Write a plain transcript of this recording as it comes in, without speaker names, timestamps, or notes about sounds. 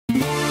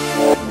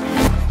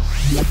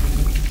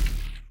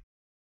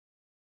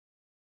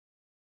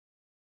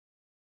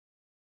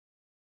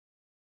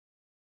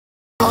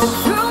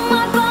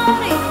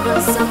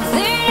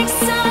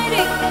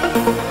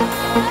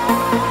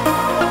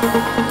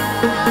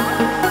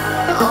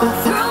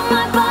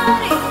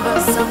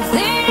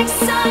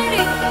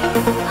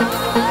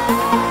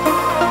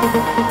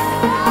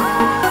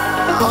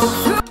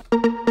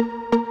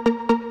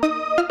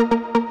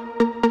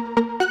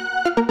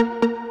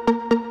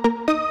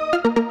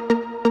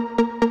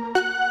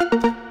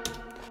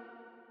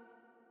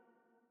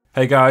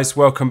Hey guys,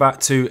 welcome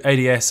back to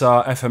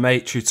ADSR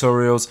FM8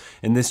 tutorials.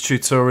 In this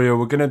tutorial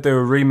we're going to do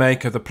a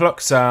remake of the Pluck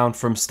sound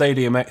from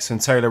Stadiumx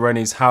and Taylor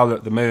Rennie's Howl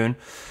at the Moon.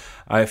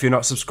 If you're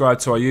not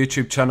subscribed to our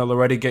YouTube channel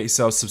already, get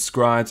yourself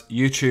subscribed,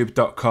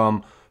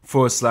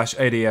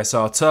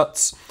 youtube.com/ADSR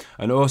tuts.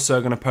 And also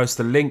I'm going to post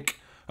a link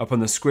up on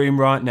the screen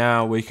right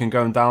now where you can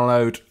go and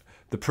download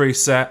the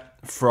preset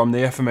from the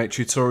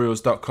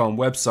FM8tutorials.com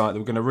website that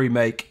we're going to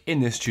remake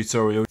in this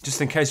tutorial. Just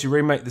in case your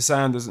remake the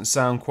sound doesn't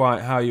sound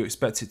quite how you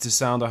expect it to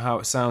sound or how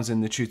it sounds in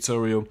the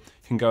tutorial, you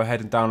can go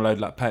ahead and download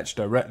that patch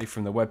directly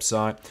from the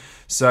website.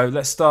 So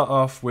let's start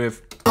off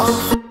with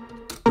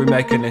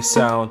remaking this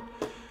sound.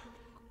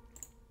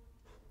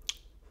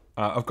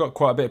 I've got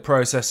quite a bit of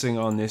processing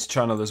on this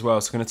channel as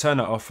well, so I'm going to turn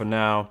that off for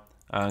now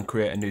and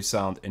create a new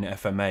sound in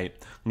FM8. I'm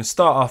going to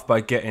start off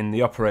by getting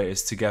the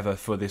operators together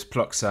for this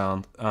Pluck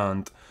sound,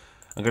 and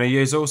I'm going to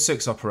use all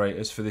 6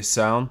 operators for this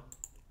sound.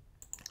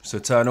 So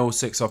turn all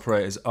 6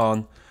 operators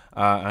on,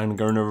 and I'm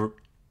going to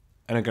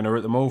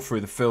route them all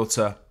through the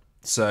filter.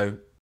 So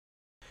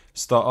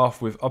start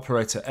off with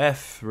operator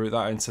F, route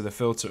that into the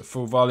filter at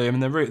full volume,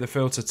 and then route the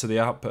filter to the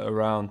output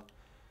around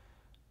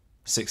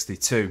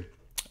 62.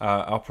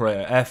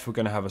 Operator F, we're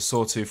going to have a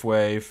sawtooth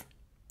wave,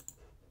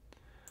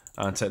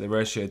 and take the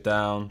ratio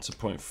down to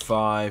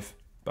 0.5.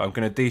 But I'm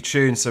going to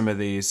detune some of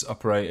these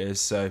operators,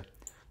 so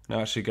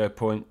now actually go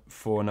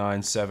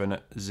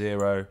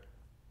 0.4970.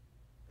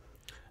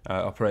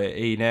 Operator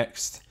E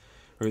next,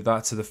 route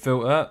that to the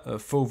filter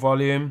at full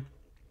volume,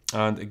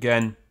 and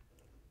again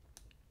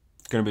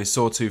it's going to be a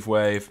sawtooth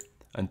wave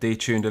and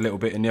detuned a little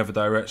bit in the other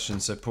direction,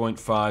 so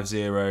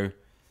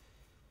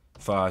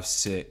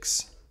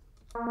 0.5056.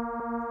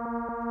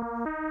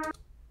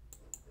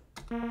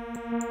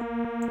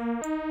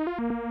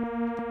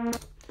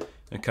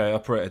 Okay,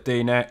 operator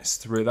D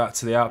next, route that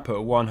to the output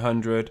at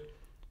 100.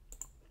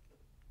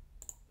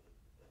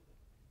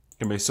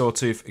 Going to be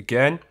sawtooth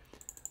again,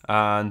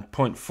 and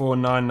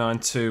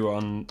 0.4992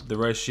 on the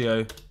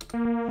ratio,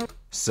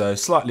 so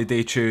slightly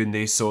detune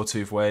these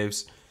sawtooth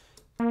waves.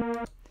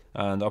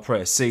 And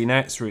operator C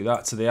next, route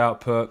that to the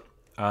output,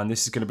 and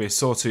this is going to be a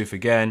sawtooth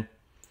again.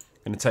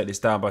 Going to take this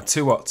down by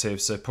 2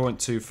 octaves, so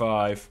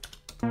 0.25.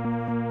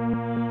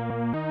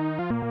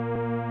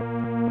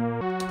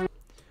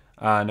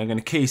 And I'm going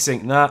to key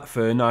sync that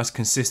for a nice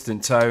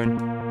consistent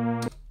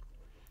tone.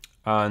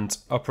 And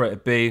operator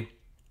B,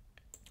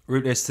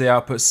 route this to the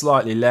output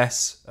slightly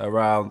less,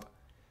 around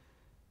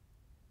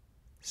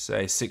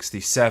say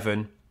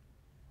 67.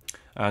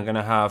 I'm going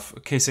to have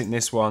key sync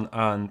this one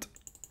and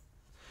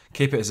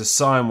keep it as a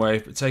sine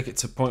wave, but take it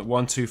to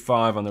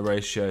 0.125 on the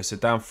ratio, so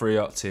down 3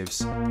 octaves,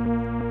 so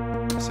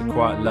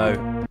quite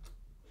low.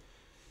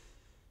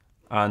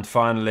 And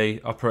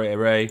finally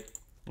operator A, I'm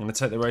going to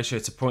take the ratio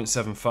to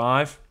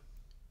 0.75,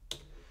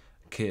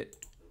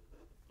 kit,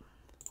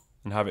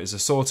 and have it as a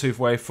sawtooth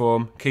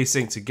waveform, key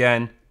synced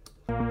again.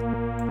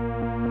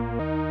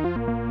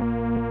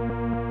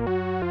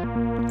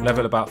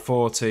 Level about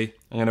 40.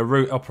 I'm going to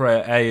route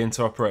operator A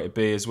into operator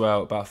B as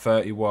well, about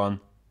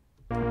 31.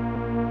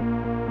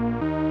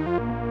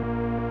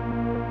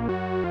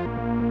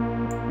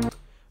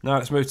 Now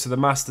let's move to the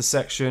master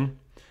section,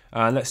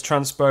 and let's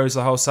transpose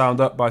the whole sound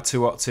up by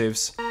 2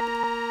 octaves.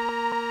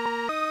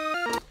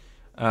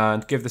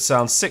 And give the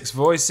sound 6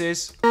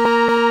 voices.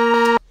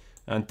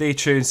 And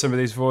detune some of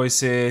these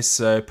voices,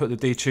 so put the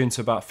detune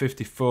to about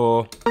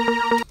 54.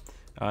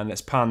 And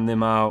let's pan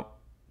them out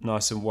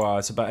nice and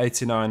wide, so about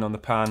 89 on the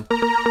pan.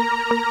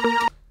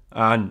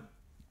 And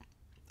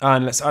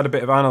let's add a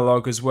bit of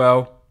analog as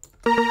well.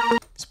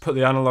 Let's put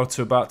the analog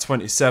to about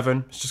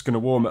 27. It's just going to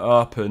warm it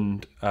up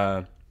and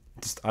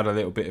just add a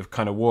little bit of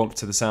kind of warmth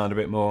to the sound a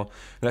bit more.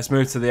 Let's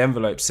move to the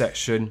envelope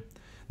section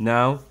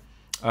now.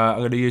 I'm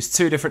going to use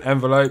 2 different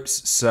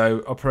envelopes,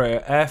 so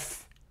operator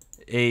F,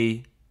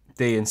 E,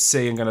 D and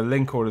C. I'm going to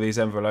link all of these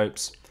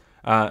envelopes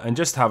and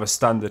just have a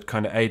standard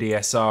kind of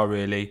ADSR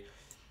really.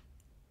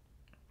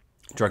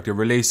 Drag the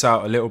release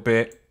out a little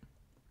bit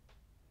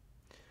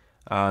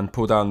and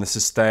pull down the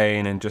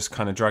sustain and just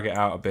kind of drag it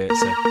out a bit.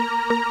 So.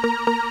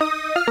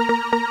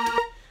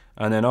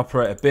 And then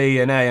operator B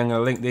and A, I'm going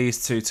to link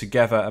these 2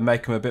 together and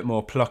make them a bit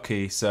more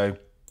plucky. So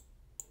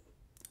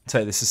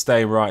take the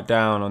sustain right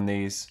down on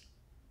these.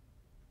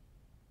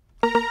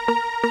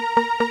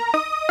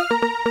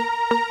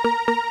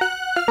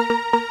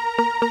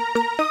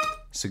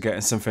 So getting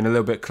something a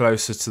little bit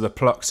closer to the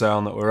Pluck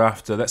sound that we're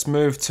after. Let's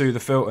move to the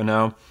filter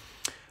now.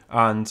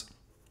 And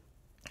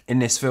in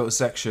this filter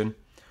section,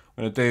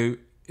 what I'm going to do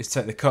is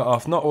take the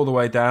cutoff not all the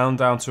way down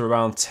to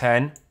around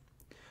 10.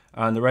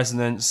 And the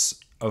resonance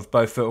of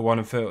both filter 1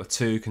 and filter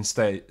 2 can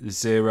stay at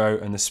 0.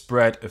 And the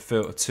spread of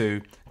filter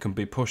 2 can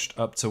be pushed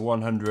up to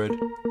 100.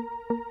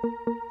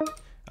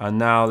 And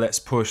now let's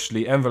push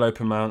the envelope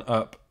amount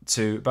up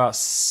to about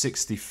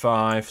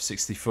 65,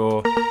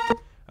 64.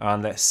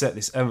 And let's set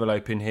this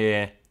envelope in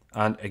here.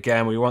 And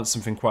again, we want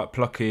something quite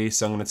plucky,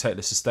 so I'm going to take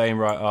the sustain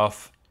right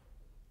off.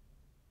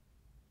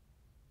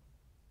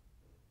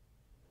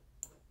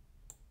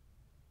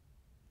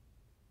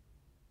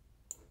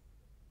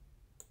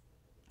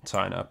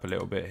 Tighten it up a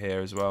little bit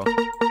here as well.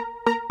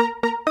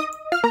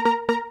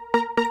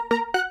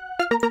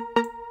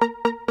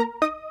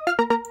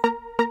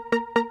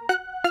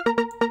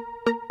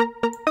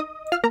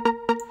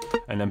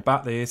 And then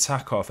back the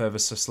attack off ever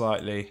so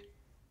slightly.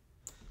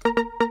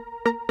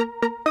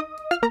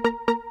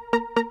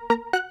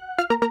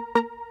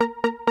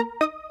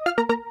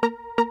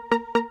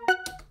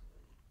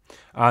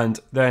 And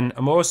then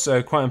I'm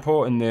also, quite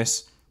important,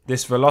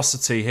 this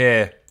velocity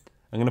here,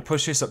 I'm going to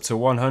push this up to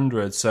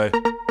 100. So,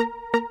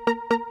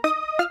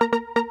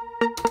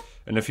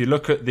 and if you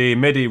look at the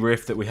MIDI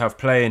riff that we have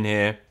playing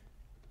here,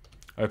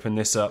 open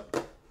this up.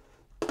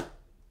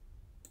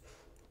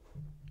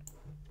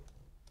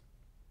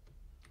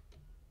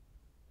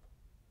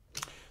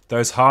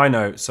 Those high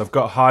notes, I've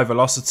got high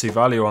velocity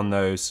value on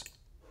those.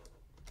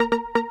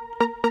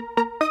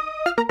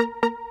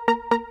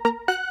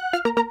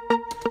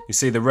 You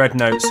see the red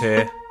notes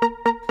here.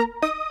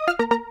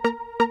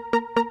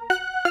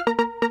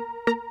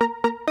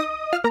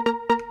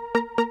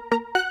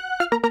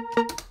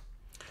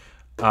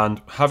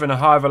 And having a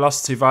high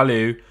velocity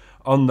value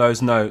on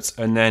those notes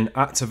and then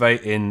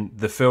activating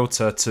the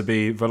filter to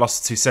be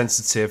velocity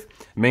sensitive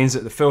means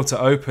that the filter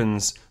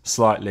opens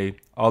slightly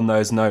on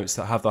those notes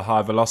that have the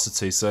high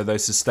velocity. So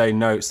those sustained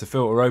notes, the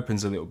filter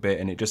opens a little bit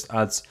and it just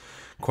adds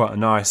quite a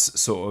nice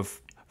sort of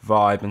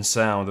vibe and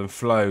sound and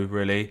flow,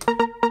 really.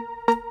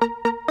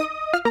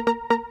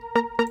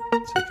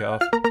 Take it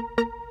off.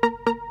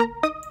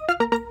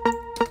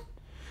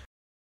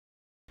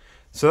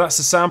 So that's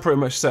the sound pretty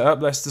much set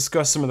up. Let's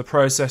discuss some of the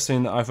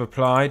processing that I've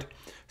applied.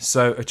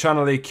 So a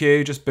channel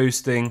EQ, just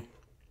boosting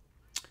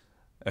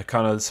a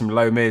kind of some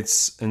low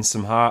mids and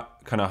some high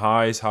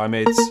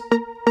mids.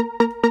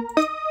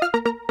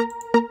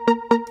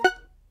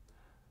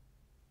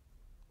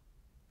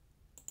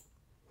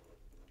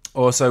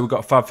 Also we've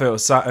got FabFilter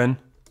Saturn,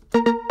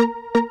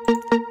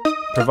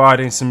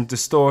 providing some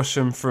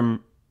distortion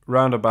from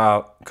round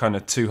about kind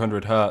of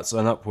 200 Hertz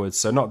and upwards,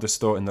 so not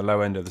distorting the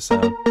low end of the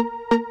sound.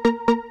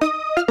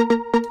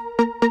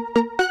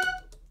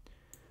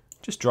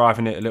 Just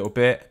driving it a little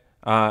bit.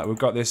 We've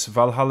got this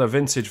Valhalla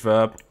Vintage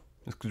Verb.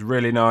 It's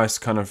really nice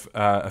kind of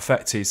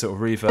effecty sort of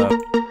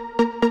reverb.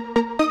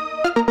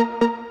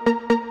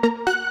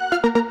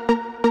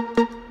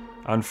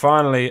 And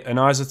finally an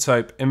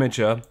isotope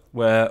imager,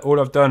 where all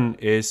I've done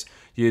is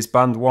use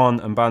band 1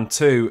 and band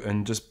 2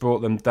 and just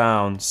brought them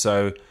down,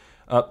 so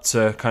up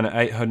to kind of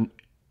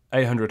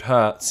 800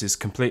 Hertz is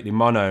completely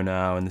mono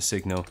now in the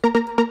signal.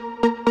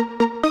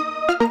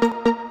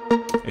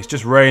 It's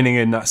just reining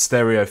in that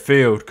stereo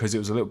field because it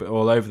was a little bit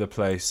all over the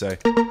place. So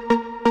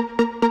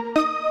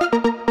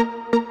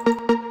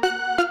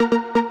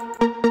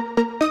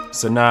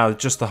now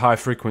just the high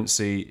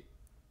frequency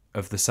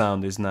of the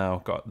sound is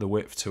now got the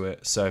width to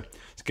it. So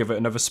let's give it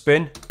another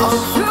spin. All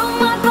through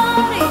my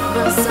body,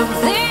 there's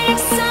something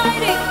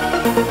exciting.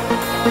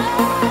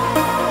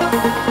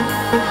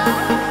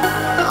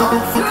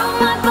 All through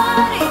my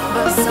body,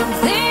 there's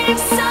something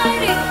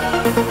exciting.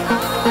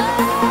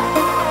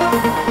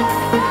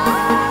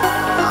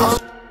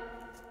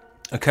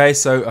 Okay,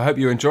 so I hope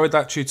you enjoyed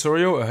that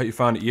tutorial. I hope you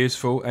found it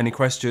useful. Any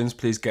questions,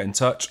 please get in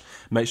touch.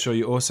 Make sure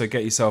you also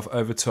get yourself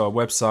over to our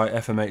website,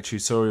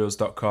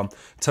 FM8tutorials.com.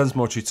 Tons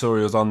more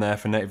tutorials on there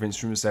for Native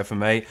Instruments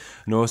FM8.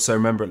 And also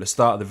remember, at the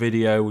start of the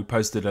video, we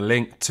posted a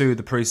link to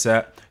the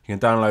preset. You can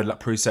download that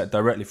preset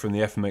directly from the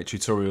FM8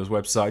 Tutorials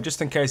website,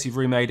 just in case you've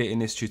remade it in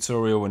this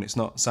tutorial and it's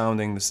not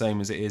sounding the same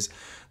as it is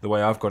the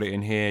way I've got it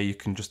in here. You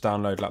can just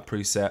download that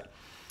preset,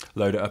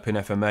 load it up in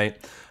FM8.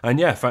 And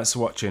yeah, thanks for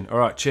watching. All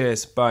right,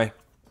 cheers, bye.